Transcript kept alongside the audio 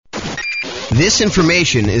This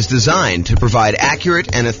information is designed to provide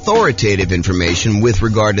accurate and authoritative information with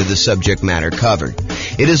regard to the subject matter covered.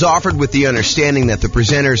 It is offered with the understanding that the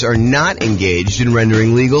presenters are not engaged in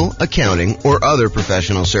rendering legal, accounting, or other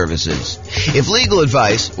professional services. If legal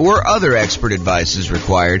advice or other expert advice is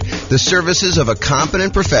required, the services of a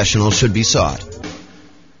competent professional should be sought.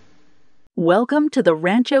 Welcome to the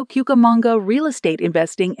Rancho Cucamonga Real Estate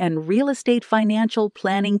Investing and Real Estate Financial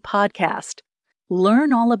Planning Podcast.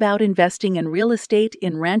 Learn all about investing in real estate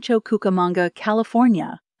in Rancho Cucamonga,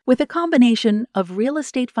 California, with a combination of real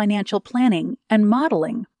estate financial planning and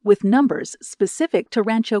modeling with numbers specific to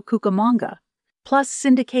Rancho Cucamonga, plus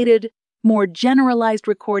syndicated, more generalized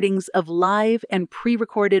recordings of live and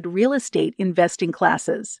pre-recorded real estate investing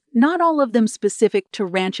classes, not all of them specific to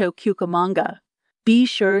Rancho Cucamonga. Be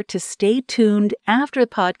sure to stay tuned after the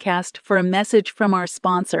podcast for a message from our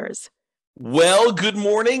sponsors. Well, good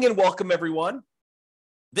morning and welcome, everyone.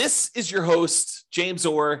 This is your host, James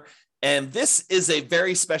Orr, and this is a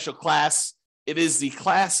very special class. It is the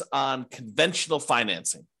class on conventional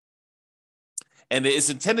financing. And it is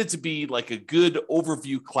intended to be like a good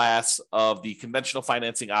overview class of the conventional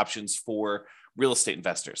financing options for real estate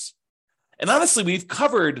investors. And honestly, we've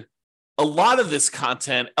covered a lot of this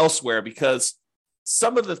content elsewhere because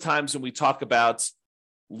some of the times when we talk about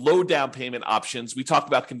low down payment options, we talk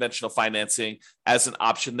about conventional financing as an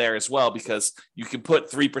option there as well, because you can put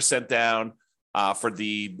 3% down for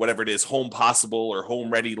the, whatever it is, Home Possible or Home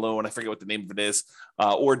Ready loan. I forget what the name of it is,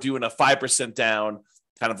 or doing a 5% down,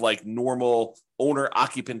 kind of like normal owner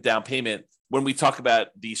occupant down payment when we talk about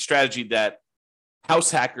the strategy that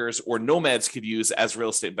house hackers or nomads could use as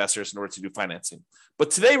real estate investors in order to do financing.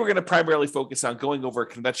 But today we're going to primarily focus on going over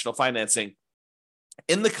conventional financing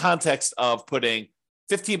in the context of putting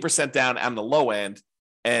 15% down on the low end,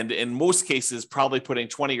 and in most cases, probably putting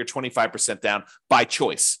 20 or 25% down by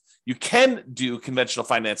choice. You can do conventional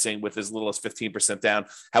financing with as little as 15% down.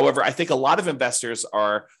 However, I think a lot of investors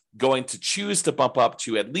are going to choose to bump up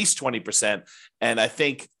to at least 20%. And I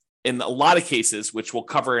think in a lot of cases, which we'll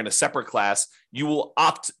cover in a separate class, you will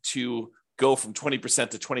opt to go from 20%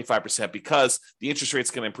 to 25% because the interest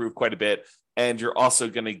rate's going to improve quite a bit. And you're also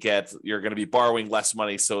going to be borrowing less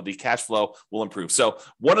money, so the cash flow will improve. So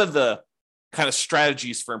one of the kind of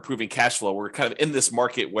strategies for improving cash flow, we're kind of in this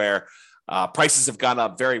market where prices have gone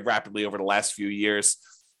up very rapidly over the last few years.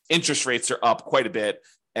 Interest rates are up quite a bit,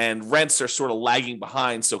 and rents are sort of lagging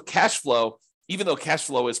behind. So cash flow, even though cash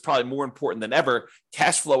flow is probably more important than ever,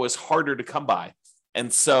 cash flow is harder to come by.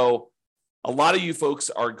 And so a lot of you folks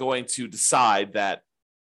are going to decide that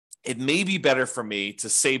it may be better for me to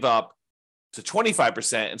save up to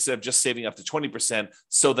 25% instead of just saving up to 20%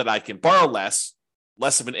 so that I can borrow less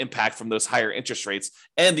of an impact from those higher interest rates.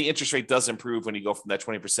 And the interest rate does improve when you go from that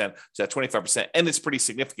 20% to that 25%. And it's pretty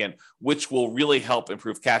significant, which will really help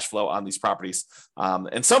improve cash flow on these properties.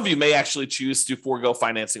 And some of you may actually choose to forego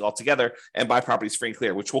financing altogether and buy properties free and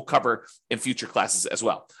clear, which we'll cover in future classes as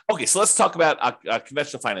well. Okay, so let's talk about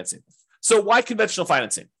conventional financing. So why conventional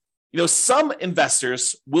financing? Some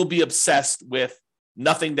investors will be obsessed with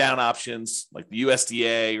nothing down options like the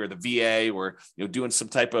USDA or the VA, or doing some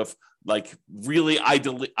type of like really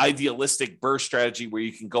idealistic burst strategy where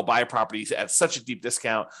you can go buy properties at such a deep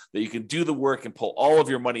discount that you can do the work and pull all of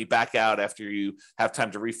your money back out after you have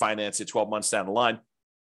time to refinance it 12 months down the line.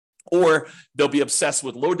 Or they'll be obsessed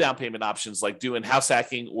with low down payment options like doing house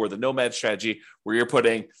hacking or the nomad strategy where you're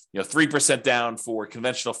putting 3% down for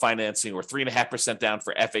conventional financing or 3.5% down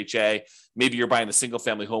for FHA. Maybe you're buying a single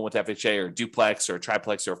family home with FHA or a duplex or a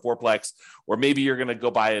triplex or a fourplex, or maybe you're going to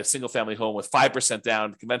go buy a single family home with 5%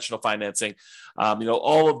 down conventional financing.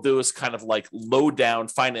 All of those kind of like low down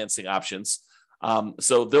financing options.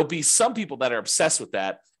 So there'll be some people that are obsessed with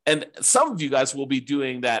that. And some of you guys will be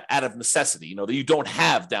doing that out of necessity, that you don't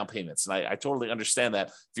have down payments. And I totally understand that.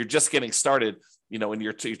 If you're just getting started, and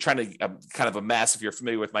you're trying to kind of amass, if you're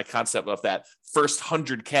familiar with my concept of that first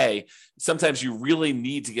 100K, sometimes you really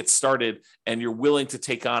need to get started and you're willing to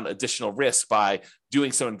take on additional risk by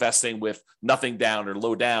doing some investing with nothing down or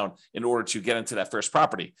low down in order to get into that first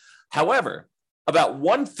property. However, about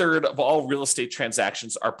 1/3 of all real estate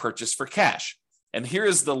transactions are purchased for cash. And here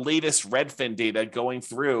is the latest Redfin data going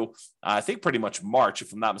through, I think pretty much March,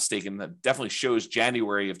 if I'm not mistaken. That definitely shows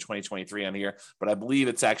January of 2023 on here, but I believe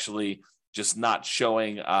it's actually just not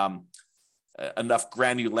showing enough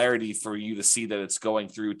granularity for you to see that it's going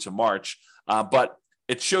through to March. But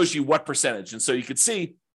it shows you what percentage. And so you could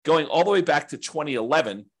see going all the way back to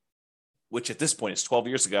 2011, which at this point is 12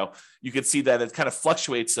 years ago, you could see that it kind of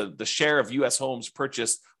fluctuates the share of U.S. homes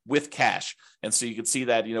purchased with cash. And so you can see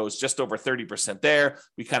that, it's just over 30% there.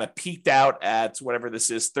 We kind of peaked out at whatever this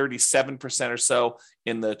is, 37% or so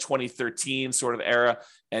in the 2013 sort of era.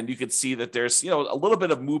 And you can see that there's, a little bit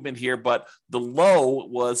of movement here, but the low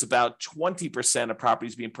was about 20% of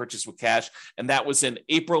properties being purchased with cash. And that was in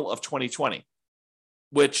April of 2020,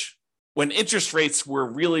 which when interest rates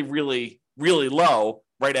were really, really, really low,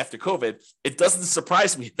 right after COVID, it doesn't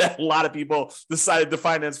surprise me that a lot of people decided to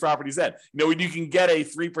finance properties then. When you can get a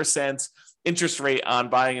 3% interest rate on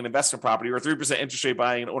buying an investment property or 3% interest rate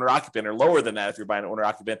buying an owner-occupant or lower than that if you're buying an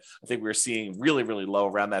owner-occupant, I think we were seeing really, really low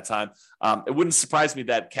around that time. It wouldn't surprise me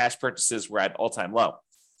that cash purchases were at all-time low.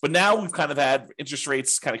 But now we've kind of had interest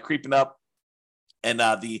rates kind of creeping up, and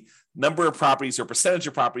the number of properties or percentage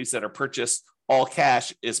of properties that are purchased all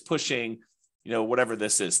cash is pushing whatever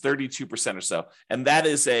this is, 32% or so. And that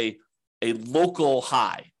is a local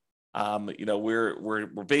high. We're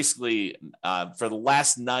basically, for the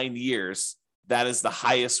last 9 years, that is the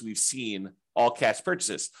highest we've seen all cash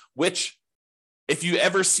purchases, which if you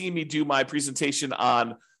ever see me do my presentation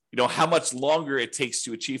on how much longer it takes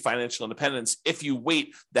to achieve financial independence, if you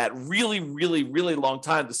wait that really, really, really long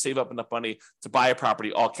time to save up enough money to buy a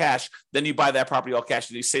property all cash, then you buy that property all cash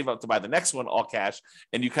and you save up to buy the next one all cash.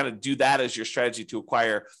 And you kind of do that as your strategy to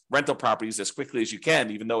acquire rental properties as quickly as you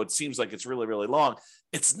can, even though it seems like it's really, really long.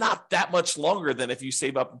 It's not that much longer than if you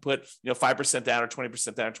save up and put 5% down or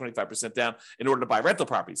 20% down or 25% down in order to buy rental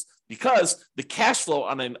properties, because the cash flow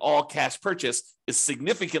on an all cash purchase is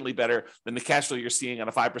significantly better than the cash flow you're seeing on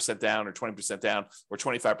a 5% down or 20% down or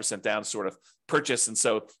 25% down sort of purchase. And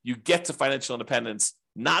so you get to financial independence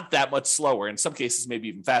not that much slower, in some cases, maybe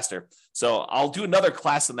even faster. So I'll do another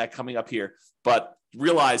class on that coming up here, but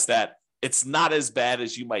realize that it's not as bad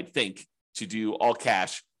as you might think to do all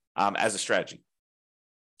cash as a strategy.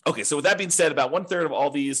 Okay, so with that being said, about 1/3 of all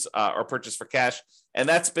these are purchased for cash, and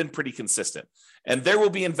that's been pretty consistent. And there will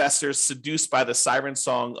be investors seduced by the siren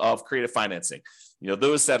song of creative financing.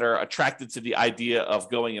 Those that are attracted to the idea of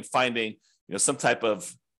going and finding, some type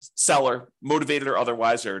of seller, motivated or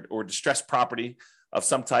otherwise, or distressed property of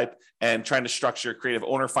some type, and trying to structure creative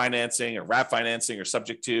owner financing or wrap financing or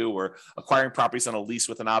subject to, or acquiring properties on a lease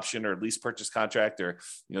with an option or lease purchase contract, or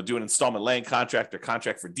do an installment land contract or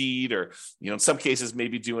contract for deed, or in some cases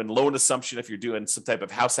maybe doing loan assumption if you're doing some type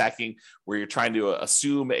of house hacking where you're trying to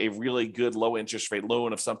assume a really good low interest rate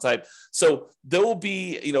loan of some type. So there will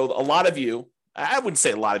be a lot of you, I wouldn't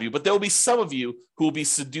say a lot of you, but there will be some of you who will be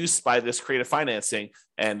seduced by this creative financing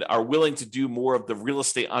and are willing to do more of the real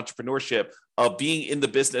estate entrepreneurship of being in the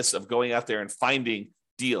business of going out there and finding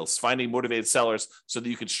deals, finding motivated sellers so that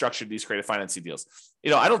you can structure these creative financing deals.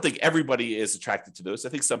 I don't think everybody is attracted to those. I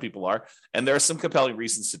think some people are, and there are some compelling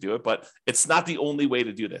reasons to do it, but it's not the only way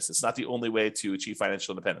to do this. It's not the only way to achieve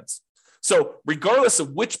financial independence. So regardless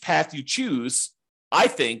of which path you choose, I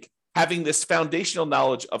think having this foundational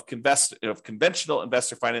knowledge of conventional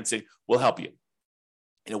investor financing will help you.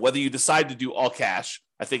 Whether you decide to do all cash,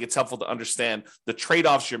 I think it's helpful to understand the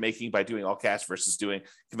trade-offs you're making by doing all cash versus doing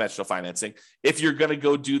conventional financing. If you're going to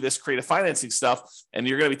go do this creative financing stuff and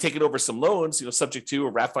you're going to be taking over some loans, subject to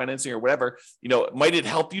or wrap financing or whatever, might it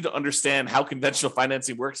help you to understand how conventional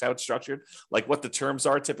financing works, how it's structured, like what the terms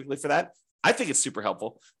are typically for that? I think it's super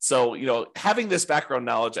helpful. So, having this background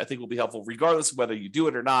knowledge, I think will be helpful regardless of whether you do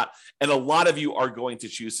it or not. And a lot of you are going to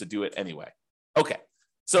choose to do it anyway. Okay.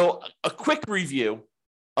 So a quick review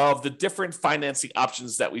of the different financing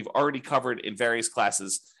options that we've already covered in various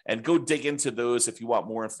classes, and go dig into those if you want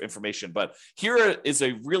more information. But here is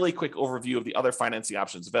a really quick overview of the other financing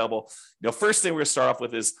options available. First thing we're going to start off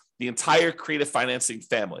with is the entire creative financing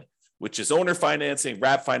family, which is owner financing,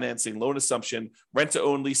 wrap financing, loan assumption, rent to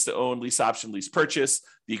own, lease option, lease purchase,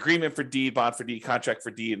 the agreement for deed, bond for deed, contract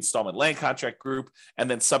for deed, installment land contract group, and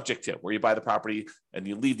then subject to, where you buy the property and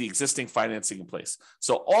you leave the existing financing in place.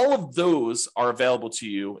 So all of those are available to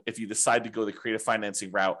you if you decide to go the creative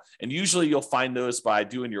financing route. And usually you'll find those by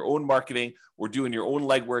doing your own marketing or doing your own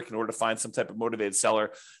legwork in order to find some type of motivated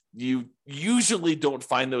seller. You usually don't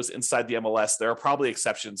find those inside the MLS. There are probably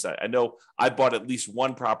exceptions. I know I bought at least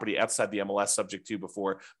one property outside the MLS subject to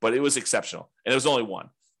before, but it was exceptional. And it was only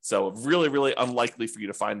one. So really, really unlikely for you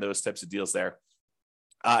to find those types of deals there.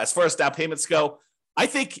 As far as down payments go, I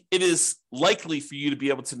think it is likely for you to be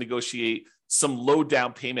able to negotiate some low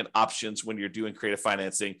down payment options when you're doing creative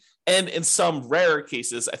financing. And in some rare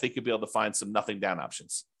cases, I think you'll be able to find some nothing down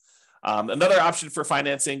options. Another option for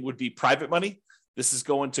financing would be private money. This is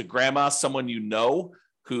going to grandma, someone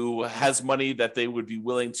who has money that they would be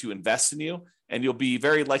willing to invest in you. and you'll be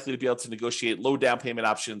very likely to be able to negotiate low down payment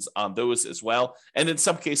options on those as well. And in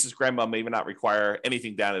some cases, grandma may not require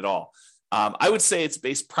anything down at all. I would say it's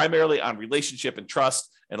based primarily on relationship and trust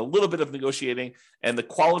and a little bit of negotiating, and the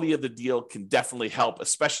quality of the deal can definitely help,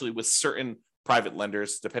 especially with certain private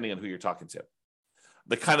lenders, depending on who you're talking to.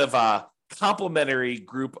 The kind of complementary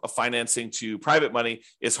group of financing to private money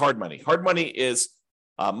is hard money. Hard money is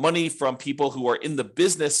money from people who are in the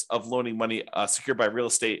business of loaning money secured by real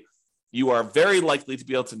estate. You are very likely to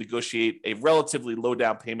be able to negotiate a relatively low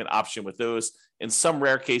down payment option with those. In some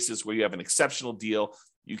rare cases where you have an exceptional deal,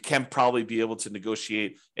 you can probably be able to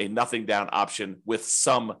negotiate a nothing down option with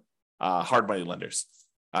some hard money lenders.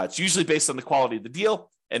 It's usually based on the quality of the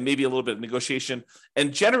deal and maybe a little bit of negotiation.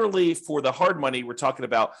 And generally for the hard money, we're talking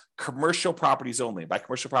about commercial properties only. By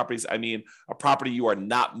commercial properties, I mean a property you are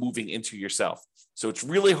not moving into yourself. So it's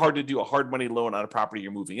really hard to do a hard money loan on a property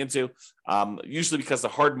you're moving into, usually because the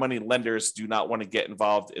hard money lenders do not want to get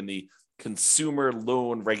involved in the consumer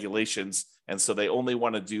loan regulations. And so they only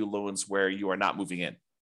want to do loans where you are not moving in.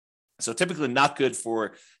 So typically not good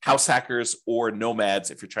for house hackers or nomads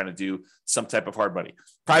if you're trying to do some type of hard money.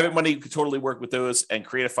 Private money could totally work with those, and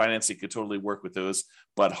creative financing could totally work with those.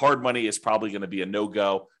 But hard money is probably going to be a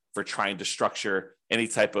no-go for trying to structure any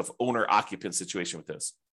type of owner-occupant situation with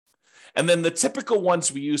those. And then the typical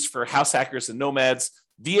ones we use for house hackers and nomads,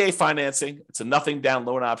 VA financing. It's a nothing down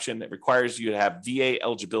loan option. It requires you to have VA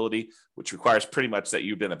eligibility, which requires pretty much that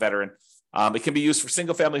you've been a veteran. It can be used for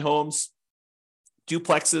single family homes,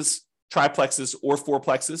 duplexes, triplexes, or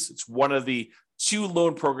fourplexes. It's one of the 2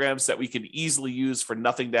 loan programs that we can easily use for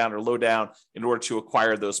nothing down or low down in order to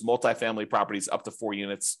acquire those multifamily properties up to 4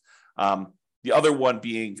 units. The other one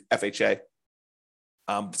being FHA.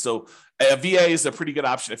 So a VA is a pretty good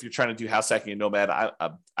option if you're trying to do house hacking and nomad.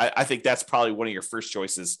 I think that's probably one of your first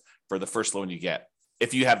choices for the first loan you get,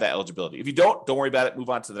 if you have that eligibility. If you don't worry about it. Move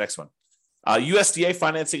on to the next one. USDA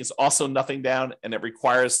financing is also nothing down, and it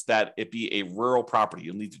requires that it be a rural property.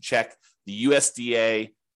 You'll need to check the USDA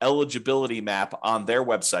eligibility map on their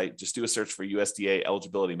website. Just do a search for USDA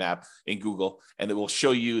eligibility map in Google, and it will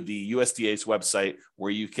show you the USDA's website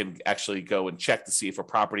where you can actually go and check to see if a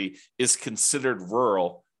property is considered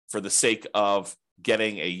rural for the sake of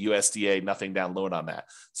getting a USDA nothing down loan on that.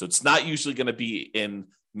 So it's not usually going to be in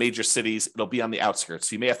major cities. It'll be on the outskirts.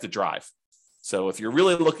 So you may have to drive. So if you're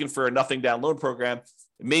really looking for a nothing down loan program,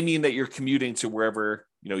 it may mean that you're commuting to wherever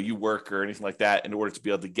you work or anything like that in order to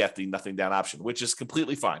be able to get the nothing down option, which is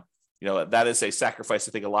completely fine. That is a sacrifice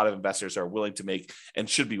I think a lot of investors are willing to make and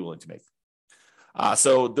should be willing to make.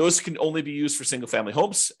 So those can only be used for single family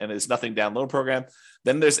homes and is nothing down loan program.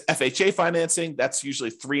 Then there's FHA financing. That's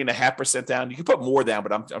usually 3.5% down. You can put more down,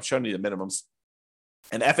 but I'm showing you the minimums.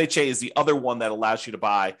 And FHA is the other one that allows you to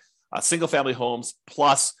buy single family homes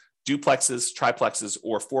plus duplexes, triplexes,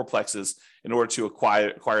 or fourplexes in order to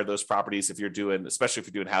acquire those properties. If you're doing, especially if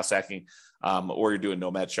you're doing house hacking or you're doing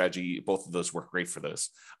nomad strategy, both of those work great for those.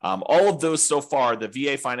 All of those so far, the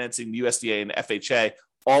VA financing, the USDA, and FHA,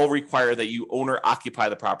 all require that you own or occupy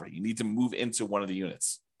the property. You need to move into one of the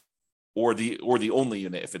units, or the only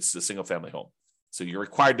unit if it's a single family home. So you're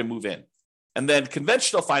required to move in. And then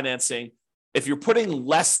conventional financing, if you're putting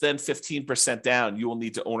less than 15% down, you will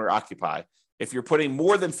need to own or occupy. If you're putting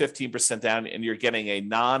more than 15% down and you're getting a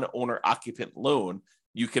non-owner occupant loan,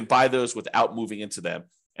 you can buy those without moving into them.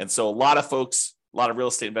 And so a lot of folks, a lot of real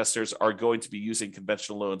estate investors are going to be using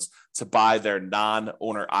conventional loans to buy their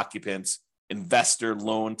non-owner occupant investor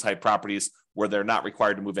loan type properties where they're not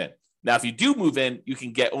required to move in. Now, if you do move in, you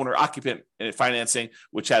can get owner occupant financing,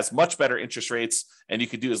 which has much better interest rates, and you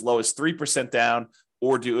could do as low as 3% down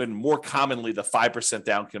or doing more commonly the 5%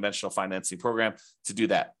 down conventional financing program to do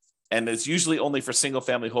that. And it's usually only for single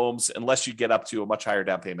family homes unless you get up to a much higher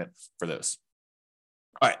down payment for those.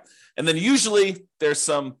 All right. And then usually there's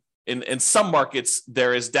some, in some markets,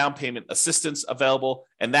 there is down payment assistance available,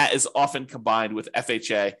 and that is often combined with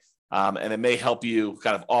FHA. And it may help you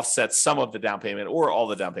kind of offset some of the down payment or all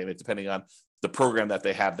the down payment, depending on the program that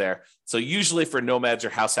they have there. So usually for nomads or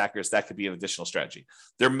house hackers, that could be an additional strategy.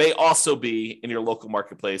 There may also be in your local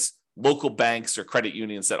marketplace local banks or credit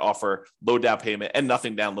unions that offer low down payment and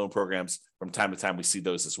nothing down loan programs. From time to time, we see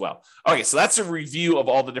those as well. Okay, so that's a review of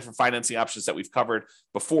all the different financing options that we've covered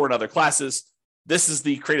before in other classes. This is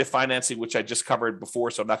the creative financing, which I just covered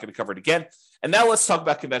before, so I'm not going to cover it again. And now let's talk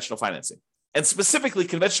about conventional financing, and specifically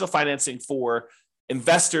conventional financing for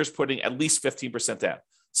investors putting at least 15% down.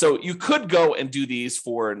 So you could go and do these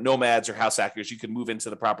for nomads or house hackers. You could move into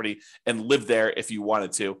the property and live there if you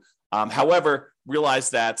wanted to. However,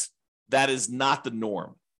 realize that that is not the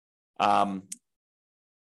norm.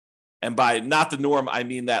 And by not the norm, I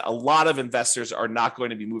mean that a lot of investors are not going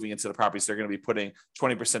to be moving into the properties. They're going to be putting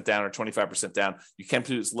 20% down or 25% down. You can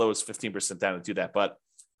put as low as 15% down to do that. But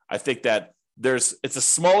I think that it's a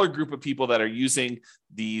smaller group of people that are using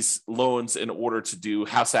these loans in order to do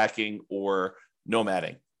house hacking or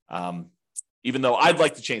nomading. Even though I'd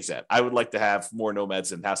like to change that. I would like to have more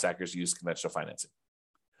nomads and house hackers use conventional financing.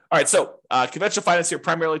 All right, so conventional finance here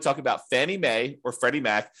primarily talking about Fannie Mae or Freddie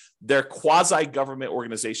Mac. They're quasi-government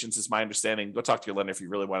organizations, is my understanding. Go talk to your lender if you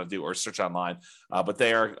really want to do, or search online. But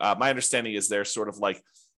they are, my understanding is they're sort of like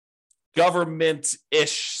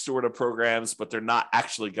government-ish sort of programs, but they're not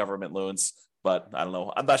actually government loans. But I don't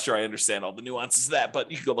know. I'm not sure I understand all the nuances of that,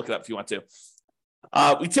 but you can go look it up if you want to.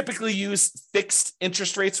 We typically use fixed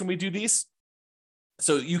interest rates when we do these.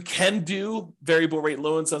 So you can do variable rate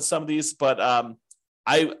loans on some of these, but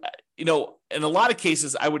in a lot of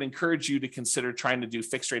cases, I would encourage you to consider trying to do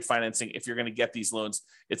fixed rate financing if you're going to get these loans.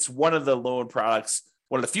 It's one of the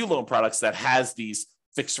few loan products that has these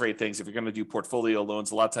fixed rate things. If you're going to do portfolio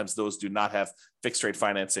loans, a lot of times those do not have fixed rate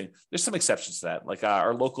financing. There's some exceptions to that. Like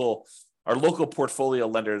our local portfolio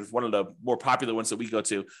lender, one of the more popular ones that we go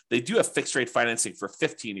to, they do have fixed rate financing for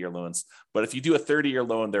 15-year loans. But if you do a 30-year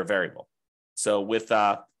loan, they're variable. So with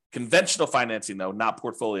conventional financing, though, not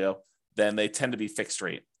portfolio, then they tend to be fixed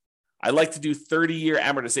rate. I like to do 30-year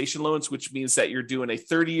amortization loans, which means that you're doing a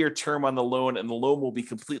 30-year term on the loan and the loan will be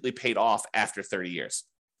completely paid off after 30 years.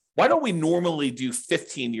 Why don't we normally do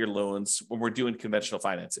 15-year loans when we're doing conventional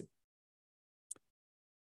financing?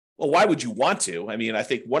 Well, why would you want to? I mean, I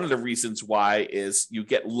think one of the reasons why is you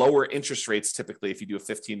get lower interest rates typically if you do a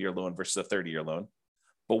 15-year loan versus a 30-year loan.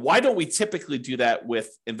 But why don't we typically do that with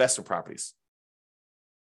investment properties?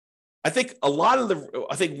 I think one of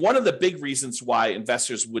the big reasons why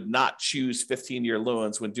investors would not choose 15-year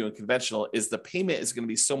loans when doing conventional is the payment is going to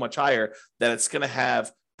be so much higher that it's going to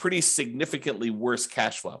have pretty significantly worse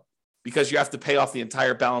cash flow because you have to pay off the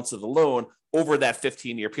entire balance of the loan over that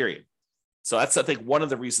 15-year period. So that's, I think, one of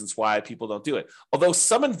the reasons why people don't do it. Although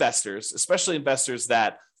some investors, especially investors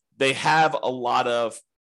that they have a lot of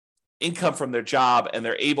income from their job and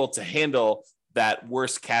they're able to handle that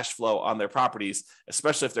worse cash flow on their properties,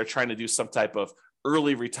 especially if they're trying to do some type of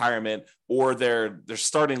early retirement or they're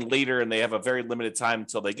starting later and they have a very limited time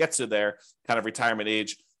until they get to their kind of retirement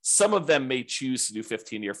age. Some of them may choose to do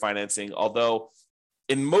 15-year financing, although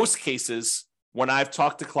in most cases, when I've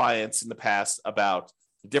talked to clients in the past about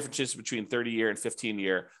the differences between 30-year and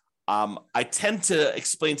 15-year, I tend to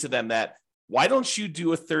explain to them that why don't you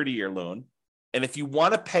do a 30-year loan? And if you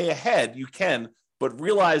want to pay ahead, you can, but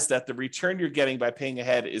realize that the return you're getting by paying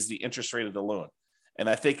ahead is the interest rate of the loan. And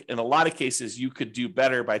I think in a lot of cases, you could do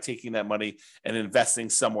better by taking that money and investing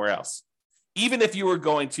somewhere else. Even if you were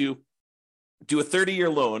going to do a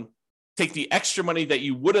 30-year loan, take the extra money that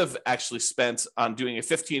you would have actually spent on doing a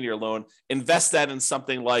 15-year loan, invest that in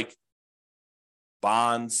something like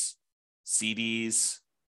bonds, CDs,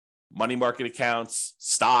 money market accounts,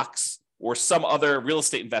 stocks, or some other real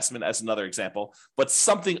estate investment as another example, but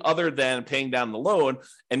something other than paying down the loan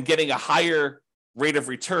and getting a higher rate of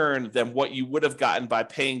return than what you would have gotten by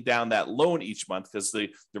paying down that loan each month, because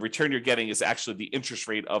the return you're getting is actually the interest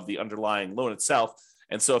rate of the underlying loan itself.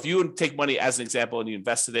 And so if you take money as an example and you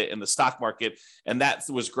invested it in the stock market and that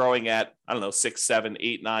was growing at, 6, 7,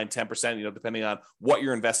 8, 9, 10%, depending on what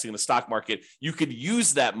you're investing in the stock market, you could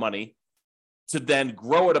use that money to then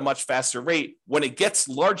grow at a much faster rate. When it gets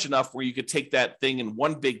large enough where you could take that thing in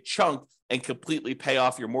one big chunk and completely pay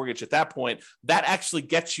off your mortgage at that point, that actually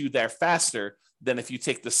gets you there faster than if you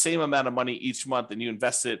take the same amount of money each month and you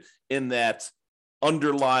invest it in that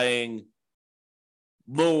underlying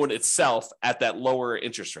loan itself at that lower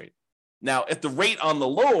interest rate. Now, if the rate on the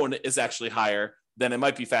loan is actually higher, then it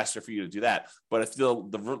might be faster for you to do that. But if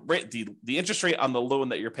the interest rate on the loan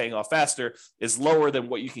that you're paying off faster is lower than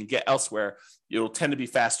what you can get elsewhere, it'll tend to be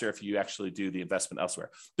faster if you actually do the investment elsewhere.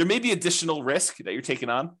 There may be additional risk that you're taking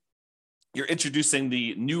on. You're introducing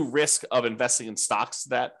the new risk of investing in stocks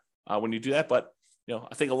that when you do that. But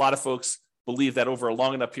I think a lot of folks believe that over a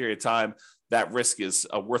long enough period of time, that risk is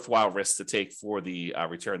a worthwhile risk to take for the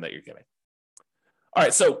return that you're getting. All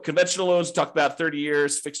right, so conventional loans, talk about 30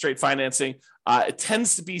 years, fixed rate financing. It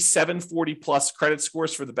tends to be 740 plus credit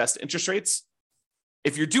scores for the best interest rates.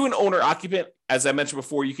 If you're doing owner occupant, as I mentioned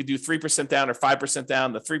before, you could do 3% down or 5%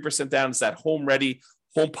 down. The 3% down is that home ready,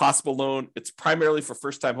 home possible loan. It's primarily for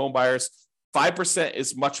first time home buyers. 5%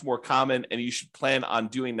 is much more common, and you should plan on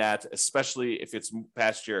doing that, especially if it's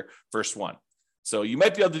past your first one. So you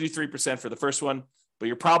might be able to do 3% for the first one, but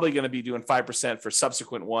you're probably going to be doing 5% for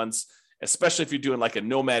subsequent ones, especially if you're doing like a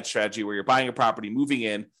nomad strategy where you're buying a property, moving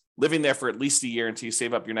in, living there for at least a year until you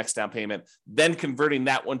save up your next down payment, then converting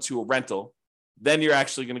that one to a rental. Then you're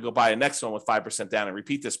actually going to go buy a next one with 5% down and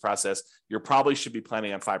repeat this process. You probably should be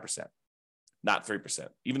planning on 5%, not 3%,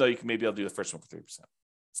 even though you can maybe able to do the first one for 3%.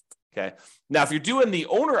 Okay. Now, if you're doing the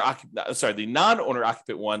non-owner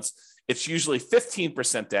occupant ones, it's usually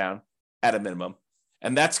 15% down at a minimum,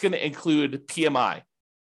 and that's going to include PMI.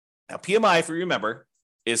 Now, PMI, if you remember,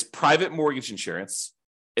 is private mortgage insurance.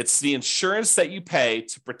 It's the insurance that you pay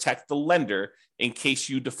to protect the lender in case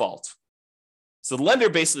you default. So the lender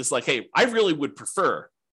basically is like, hey, I really would prefer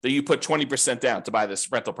that you put 20% down to buy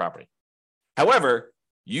this rental property. However,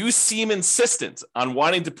 you seem insistent on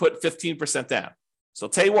wanting to put 15% down. So I'll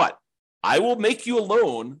tell you what, I will make you a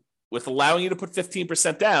loan with allowing you to put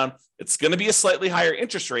 15% down. It's going to be a slightly higher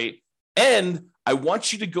interest rate. And I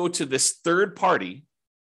want you to go to this third party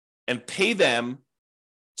and pay them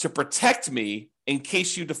to protect me in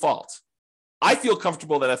case you default. I feel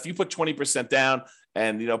comfortable that if you put 20% down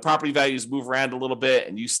and property values move around a little bit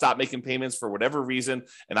and you stop making payments for whatever reason,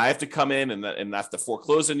 and I have to come in and I have to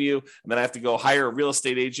foreclose on you, and then I have to go hire a real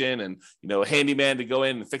estate agent and a handyman to go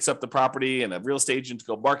in and fix up the property and a real estate agent to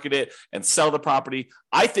go market it and sell the property,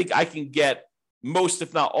 I think I can get most,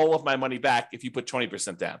 if not all of my money back if you put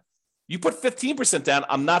 20% down. You put 15% down,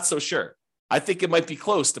 I'm not so sure. I think it might be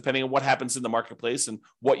close depending on what happens in the marketplace and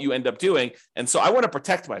what you end up doing. And so I want to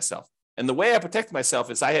protect myself. And the way I protect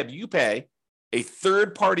myself is I have you pay a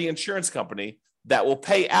third-party insurance company that will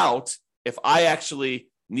pay out if I actually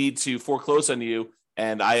need to foreclose on you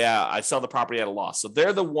and I sell the property at a loss. So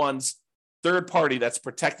they're the ones, third party, that's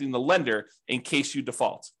protecting the lender in case you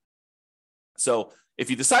default. So if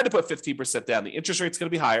you decide to put 15% down, the interest rate's going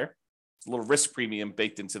to be higher. It's a little risk premium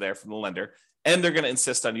baked into there from the lender, and they're going to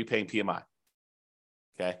insist on you paying PMI.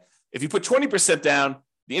 Okay. If you put 20% down,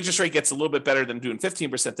 the interest rate gets a little bit better than doing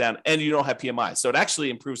 15% down, and you don't have PMI. So it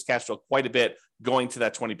actually improves cash flow quite a bit going to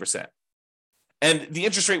that 20%. And the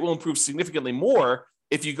interest rate will improve significantly more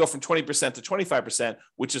if you go from 20% to 25%,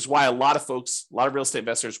 which is why a lot of real estate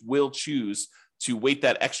investors will choose to wait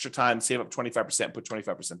that extra time, save up 25%, put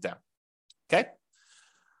 25% down. Okay.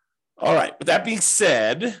 All right. With that being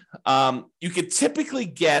said, you could typically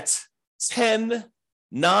get 10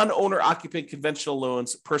 non-owner occupant conventional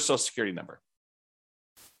loans per Social Security number.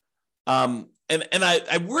 And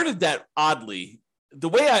I worded that oddly. The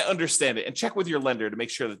way I understand it, and check with your lender to make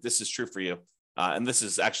sure that this is true for you, and this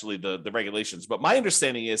is actually the regulations, but my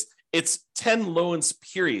understanding is it's 10 loans,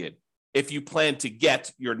 period, if you plan to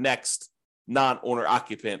get your next non-owner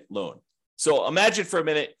occupant loan. So imagine for a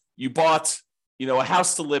minute, you bought a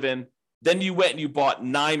house to live in, then you went and you bought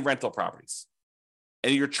 9 rental properties,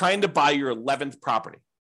 and you're trying to buy your 11th property.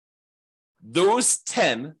 Those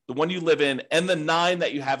 10, the one you live in, and the 9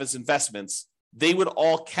 that you have as investments, they would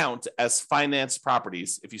all count as financed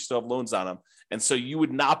properties if you still have loans on them. And so you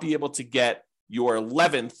would not be able to get your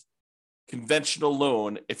 11th conventional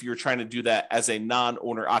loan if you're trying to do that as a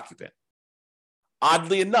non-owner occupant.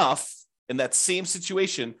 Oddly enough, in that same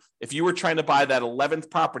situation, if you were trying to buy that 11th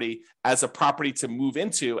property as a property to move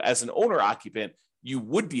into as an owner occupant, you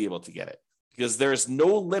would be able to get it because there's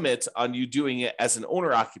no limit on you doing it as an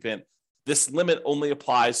owner occupant. This limit only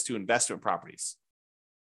applies to investment properties.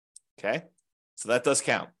 Okay, so that does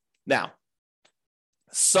count. Now,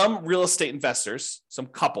 some real estate investors, some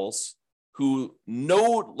couples who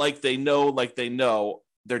know,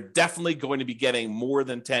 they're definitely going to be getting more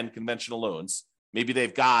than 10 conventional loans. Maybe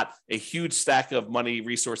they've got a huge stack of money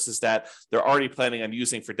resources that they're already planning on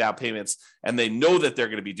using for down payments, and they know that they're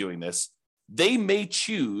going to be doing this. They may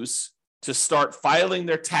choose to start filing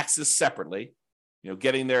their taxes separately,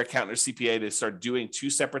 getting their accountant or CPA to start doing 2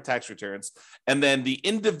 separate tax returns. And then the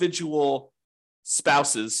individual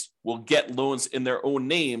spouses will get loans in their own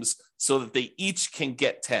names so that they each can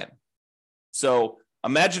get 10. So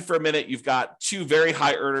imagine for a minute, you've got 2 very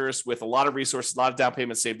high earners with a lot of resources, a lot of down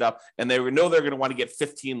payments saved up, and they know they're going to want to get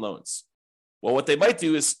 15 loans. Well, what they might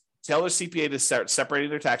do is tell their CPA to start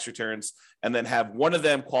separating their tax returns and then have one of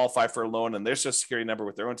them qualify for a loan and their Social Security number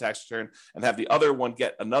with their own tax return, and have the other one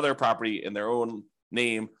get another property in their own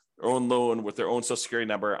name, their own loan with their own Social Security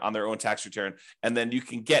number on their own tax return. And then you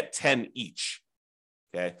can get 10 each.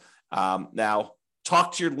 Okay. Now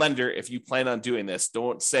talk to your lender. If you plan on doing this,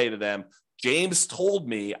 don't say to them, James told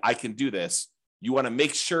me I can do this. You want to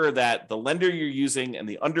make sure that the lender you're using and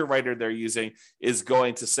the underwriter they're using is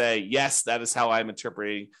going to say, yes, that is how I'm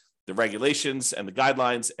interpreting the regulations and the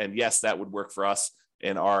guidelines. And yes, that would work for us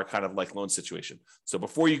in our kind of like loan situation. So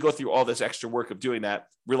before you go through all this extra work of doing that,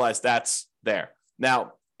 realize that's there.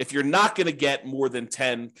 Now, if you're not going to get more than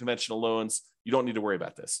 10 conventional loans, you don't need to worry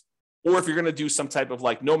about this. Or if you're going to do some type of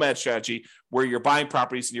like nomad strategy where you're buying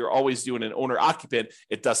properties and you're always doing an owner occupant,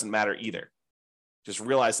 it doesn't matter either. Just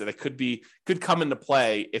realize that it could come into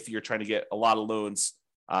play if you're trying to get a lot of loans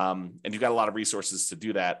and you've got a lot of resources to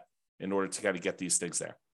do that in order to kind of get these things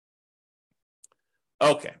there.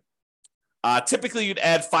 Okay. Typically, you'd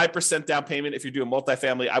add 5% down payment if you're doing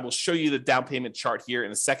multifamily. I will show you the down payment chart here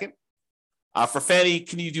in a second. For Fannie,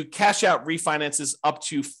 can you do cash out refinances up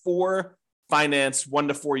to 4 finance 1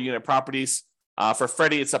 to 4 unit properties? For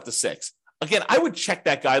Freddie, it's up to 6. Again, I would check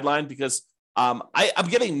that guideline because I'm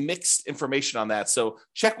getting mixed information on that. So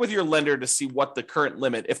check with your lender to see what the current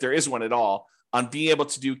limit, if there is one at all, on being able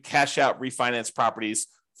to do cash out refinance properties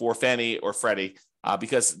for Fannie or Freddie,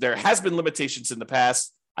 because there has been limitations in the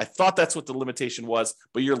past. I thought that's what the limitation was,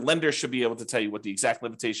 but your lender should be able to tell you what the exact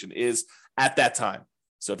limitation is at that time.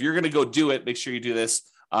 So if you're going to go do it, make sure you do this.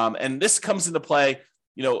 And this comes into play,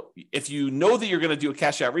 if you know that you're going to do a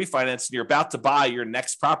cash out refinance and you're about to buy your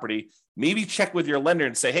next property, maybe check with your lender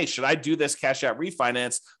and say, hey, should I do this cash out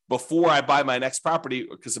refinance before I buy my next property?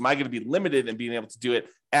 Because am I going to be limited in being able to do it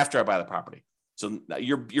after I buy the property? So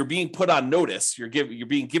you're being put on notice. You're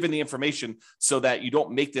being given the information so that you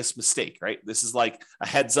don't make this mistake, right? This is like a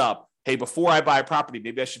heads up. Hey, before I buy a property,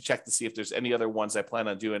 maybe I should check to see if there's any other ones I plan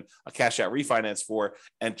on doing a cash out refinance for,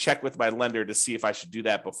 and check with my lender to see if I should do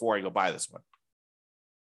that before I go buy this one.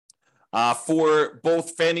 For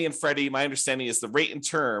both Fannie and Freddie, my understanding is the rate and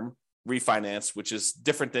term refinance, which is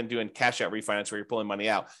different than doing cash out refinance where you're pulling money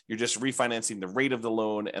out. You're just refinancing the rate of the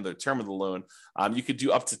loan and the term of the loan. You could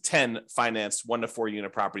do up to 10 financed 1 to 4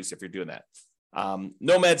 unit properties if you're doing that.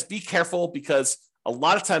 Nomads, be careful because a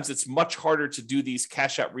lot of times it's much harder to do these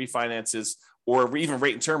cash out refinances or even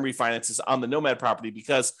rate and term refinances on the nomad property,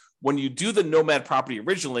 because when you do the nomad property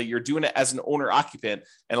originally, you're doing it as an owner occupant,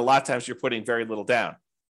 and a lot of times you're putting very little down.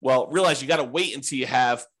 Well, realize you got to wait until you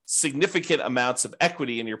have significant amounts of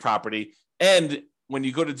equity in your property. And when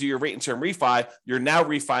you go to do your rate and term refi, you're now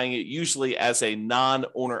refining it usually as a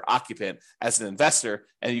non-owner occupant, as an investor,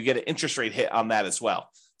 and you get an interest rate hit on that as well.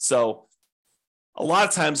 So a lot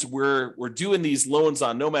of times we're doing these loans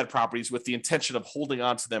on nomad properties with the intention of holding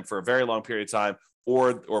on to them for a very long period of time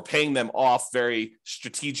or paying them off very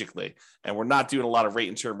strategically. And we're not doing a lot of rate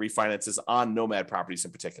and term refinances on nomad properties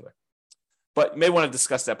in particular. But you may want to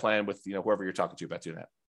discuss that plan with whoever you're talking to about doing that.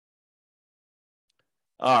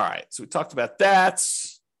 All right, so we talked about that.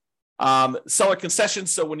 Seller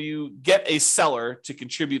concessions. So when you get a seller to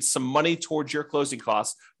contribute some money towards your closing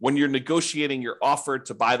costs, when you're negotiating your offer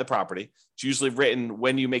to buy the property, it's usually written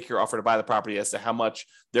when you make your offer to buy the property as to how much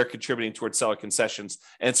they're contributing towards seller concessions.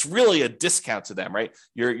 And it's really a discount to them, right?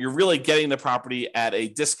 You're really getting the property at a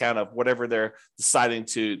discount of whatever they're deciding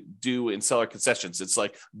to do in seller concessions. It's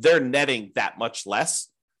like they're netting that much less.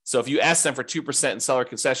 So if you ask them for 2% in seller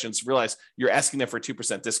concessions, realize you're asking them for a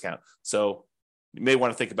 2% discount. So you may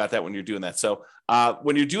want to think about that when you're doing that. So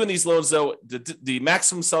when you're doing these loans, though, the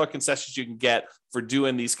maximum seller concessions you can get for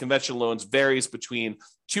doing these conventional loans varies between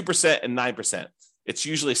 2% and 9%. It's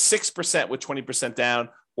usually 6% with 20% down,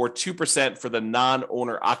 or 2% for the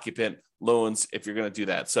non-owner occupant loans if you're going to do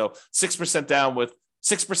that. So 6% down with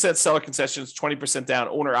 6% seller concessions, 20% down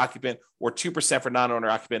owner occupant, or 2% for non-owner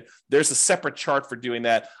occupant. There's a separate chart for doing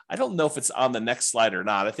that. I don't know if it's on the next slide or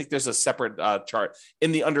not. I think there's a separate chart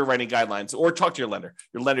in the underwriting guidelines, or talk to your lender.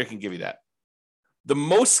 Your lender can give you that. The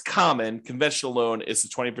most common conventional loan is the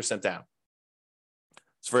 20% down.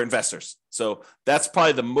 It's for investors. So that's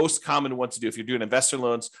probably the most common one to do. If you're doing investor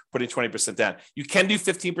loans, putting 20% down. You can do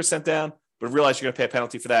 15% down, but realize you're going to pay a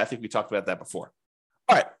penalty for that. I think we talked about that before.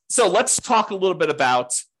 All right, so let's talk a little bit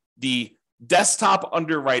about the desktop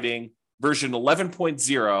underwriting version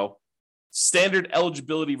 11.0 standard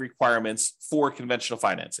eligibility requirements for conventional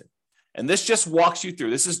financing. And this just walks you through.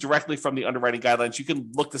 This is directly from the underwriting guidelines. You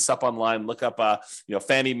can look this up online, look up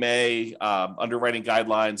Fannie Mae underwriting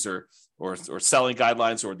guidelines or selling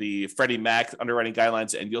guidelines, or the Freddie Mac underwriting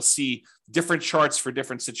guidelines, and you'll see different charts for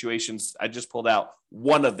different situations. I just pulled out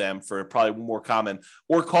one of them for probably more common,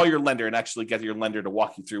 or call your lender and actually get your lender to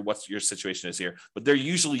walk you through what your situation is here. But they're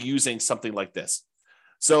usually using something like this.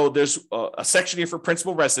 So there's a section here for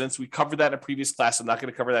principal residence. We covered that in a previous class. I'm not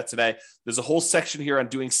going to cover that today. There's a whole section here on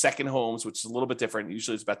doing second homes, which is a little bit different.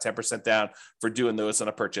 Usually it's about 10% down for doing those on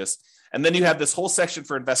a purchase. And then you have this whole section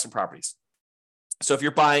for investment properties. So if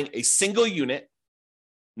you're buying a single unit,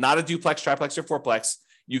 not a duplex, triplex, or fourplex,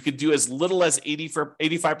 you could do as little as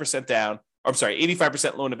 85% down. I'm sorry,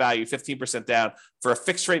 85% loan to value, 15% down for a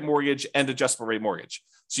fixed rate mortgage and adjustable rate mortgage.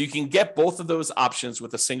 So you can get both of those options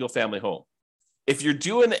with a single family home. If you're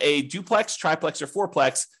doing a duplex, triplex, or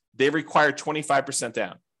fourplex, they require 25%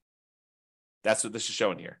 down. That's what this is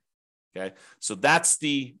showing here. Okay. So that's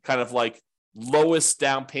the kind of like lowest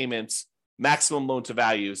down payments, maximum loan to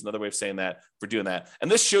value is another way of saying that for doing that.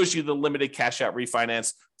 And this shows you the limited cash out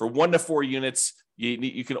refinance for 1 to 4 units.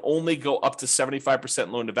 You can only go up to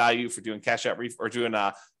 75% loan to value for doing cash out or doing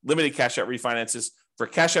limited cash out refinances. For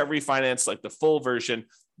cash out refinance, like the full version,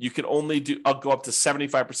 you can only go up to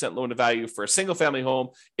 75% loan to value for a single family home.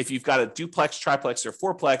 If you've got a duplex, triplex, or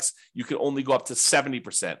fourplex, you can only go up to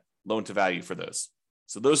 70% loan to value for those.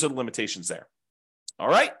 So those are the limitations there. All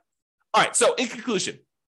right. So in conclusion,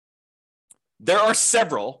 there are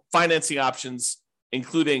several financing options,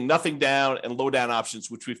 including nothing down and low down options,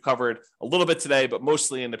 which we've covered a little bit today, but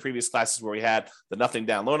mostly in the previous classes where we had the nothing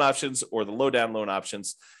down loan options or the low down loan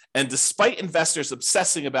options. And despite investors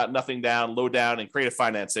obsessing about nothing down, low down, and creative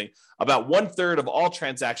financing, about 1/3 of all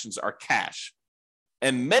transactions are cash.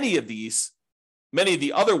 And many of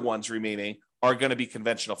the other ones remaining are going to be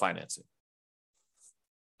conventional financing.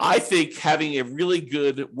 I think having a really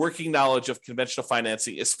good working knowledge of conventional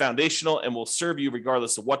financing is foundational and will serve you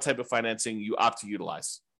regardless of what type of financing you opt to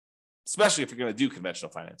utilize, especially if you're going to do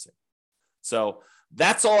conventional financing. So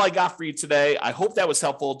that's all I got for you today. I hope that was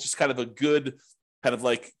helpful. Just kind of a good kind of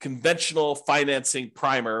like conventional financing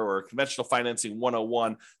primer or conventional financing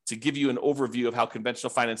 101 to give you an overview of how conventional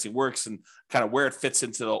financing works and kind of where it fits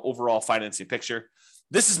into the overall financing picture.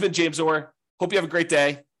 This has been James Orr. Hope you have a great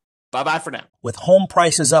day. Bye-bye for now. With home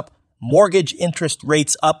prices up, mortgage interest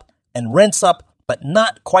rates up, and rents up, but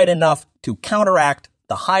not quite enough to counteract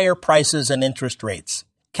the higher prices and interest rates,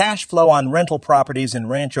 cash flow on rental properties in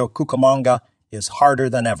Rancho Cucamonga is harder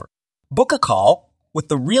than ever. Book a call with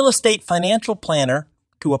the Real Estate Financial Planner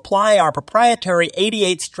to apply our proprietary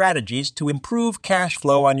 88 strategies to improve cash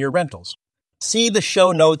flow on your rentals. See the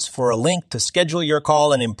show notes for a link to schedule your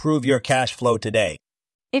call and improve your cash flow today.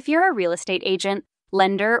 If you're a real estate agent,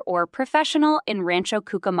 lender, or professional in Rancho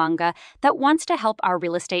Cucamonga that wants to help our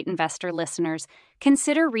real estate investor listeners,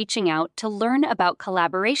 consider reaching out to learn about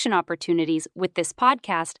collaboration opportunities with this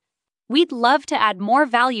podcast. We'd love to add more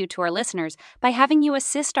value to our listeners by having you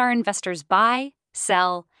assist our investors buy,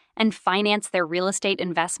 sell, and finance their real estate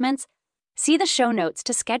investments. See the show notes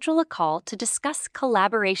to schedule a call to discuss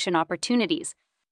collaboration opportunities.